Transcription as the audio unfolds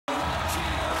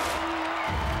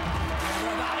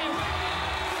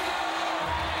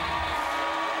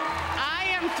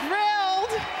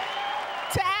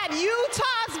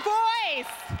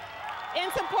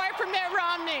Mitt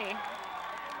Romney.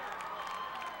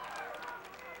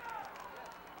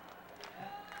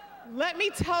 Let me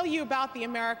tell you about the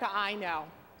America I know.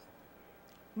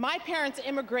 My parents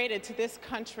immigrated to this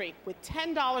country with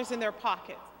 $10 in their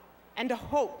pockets and a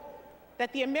hope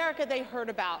that the America they heard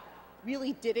about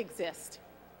really did exist.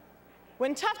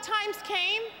 When tough times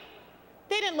came,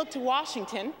 they didn't look to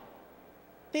Washington,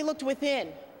 they looked within.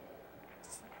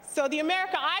 So the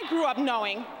America I grew up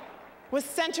knowing was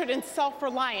centered in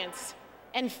self-reliance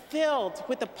and filled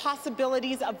with the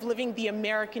possibilities of living the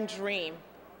American dream.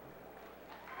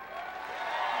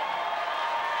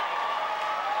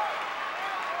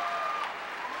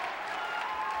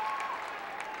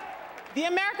 The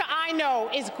America I know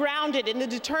is grounded in the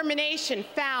determination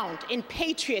found in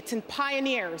patriots and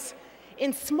pioneers,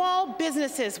 in small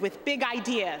businesses with big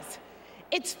ideas.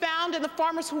 It's found in the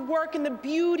farmers who work in the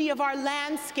beauty of our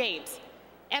landscapes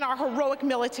and our heroic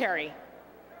military.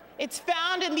 It's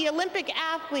found in the Olympic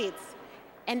athletes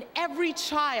and every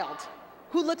child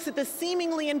who looks at the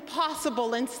seemingly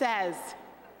impossible and says,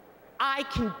 I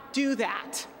can do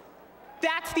that.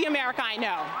 That's the America I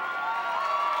know.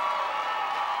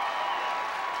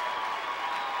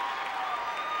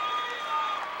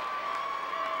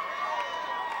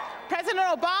 President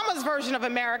Obama's version of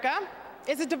America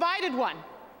is a divided one,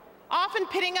 often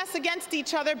pitting us against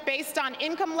each other based on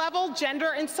income level,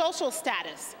 gender, and social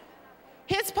status.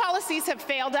 His policies have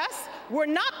failed us. We're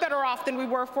not better off than we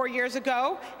were 4 years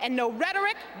ago, and no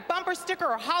rhetoric, bumper sticker,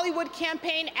 or Hollywood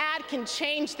campaign ad can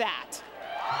change that.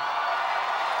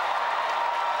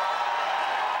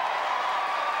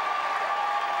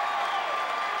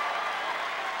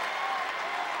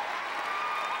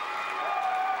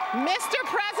 Mr.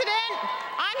 President,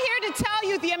 I'm here to tell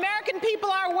you the American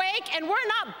people are awake, and we're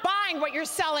not buying what you're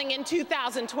selling in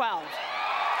 2012.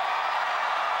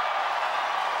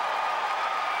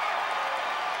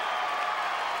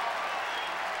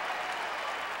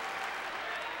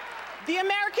 The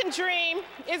American dream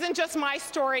isn't just my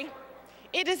story.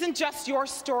 It isn't just your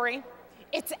story.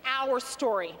 It's our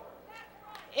story.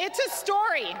 It's a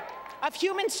story of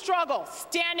human struggle,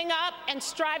 standing up and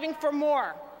striving for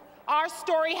more. Our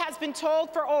story has been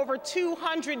told for over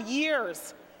 200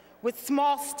 years with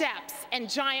small steps and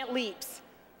giant leaps,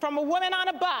 from a woman on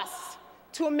a bus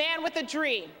to a man with a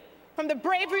dream, from the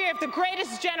bravery of the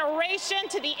greatest generation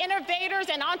to the innovators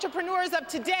and entrepreneurs of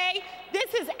today.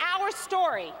 This is our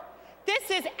story.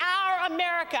 This is our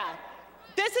America.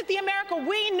 This is the America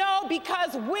we know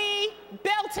because we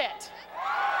built it.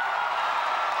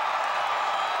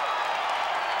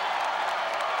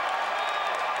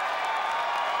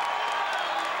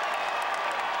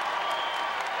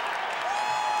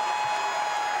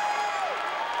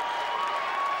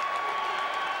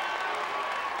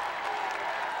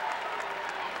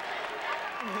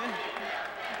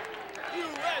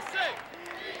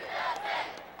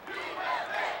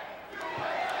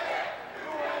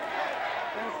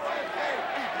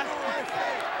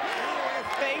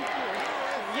 Thank you.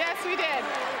 Yes, we did.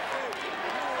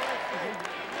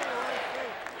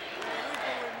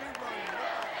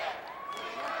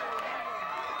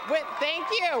 Thank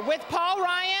you. With Paul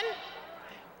Ryan,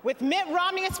 with Mitt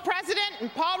Romney as president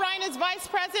and Paul Ryan as vice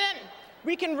president,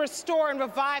 we can restore and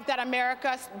revive that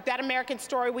American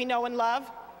story we know and love.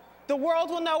 The world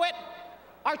will know it,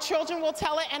 our children will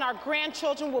tell it, and our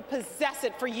grandchildren will possess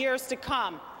it for years to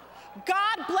come.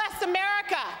 God bless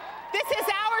America. This is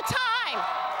our time.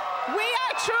 We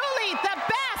are truly the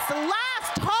best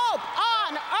last hope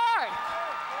on earth.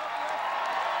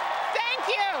 Thank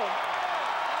you.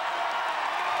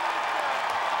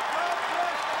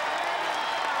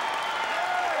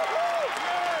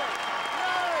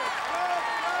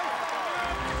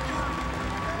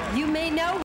 You may know